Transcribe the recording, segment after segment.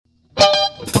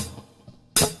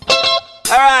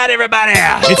Alright, everybody,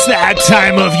 it's that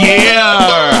time of year.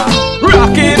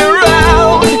 Rocking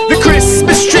around the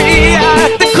Christmas tree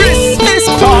at the Christmas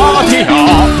party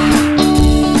hop.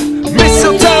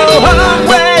 Mistletoe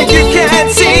hung where you can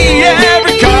see,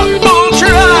 every couple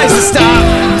tries to stop.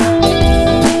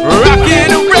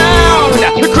 Rocking around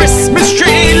the Christmas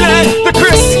tree, let the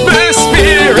Christmas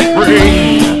spirit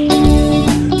ring.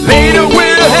 Later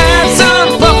we'll have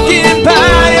some pumpkin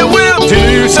pie and we'll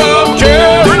do some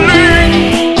caroling.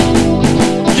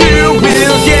 You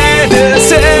will get a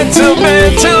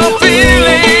sentimental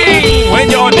feeling when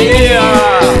you're near.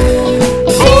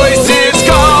 Voices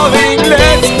calling,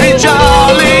 let's be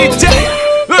jolly. Deck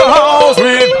the halls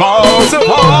with balls of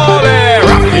holly.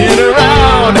 Rocking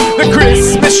around the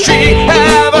Christmas tree,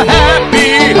 have a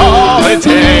happy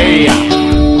holiday.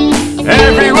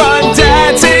 Everyone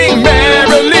dancing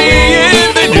merrily in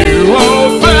the new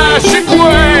old-fashioned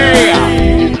way.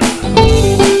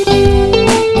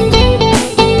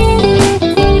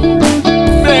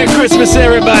 Merry Christmas,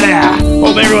 everybody.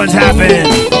 Hope everyone's having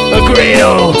a great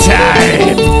old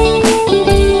time.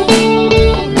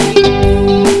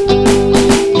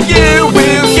 You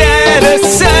will get a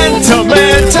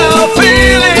sentimental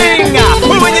feeling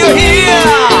when you hear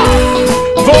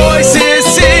voices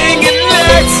singing,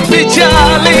 let's be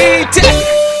jolly. Deck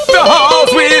the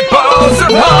halls with balls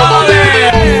of holly.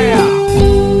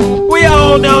 We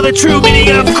all know the true meaning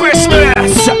of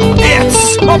Christmas.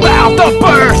 It's about the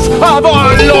birth of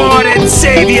our Lord and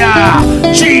Savior,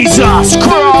 Jesus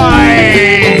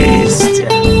Christ.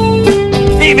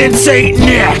 Even Saint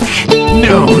Nick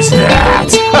knows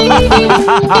that.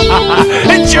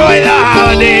 Enjoy the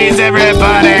holidays,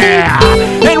 everybody.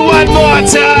 And one more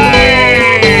time.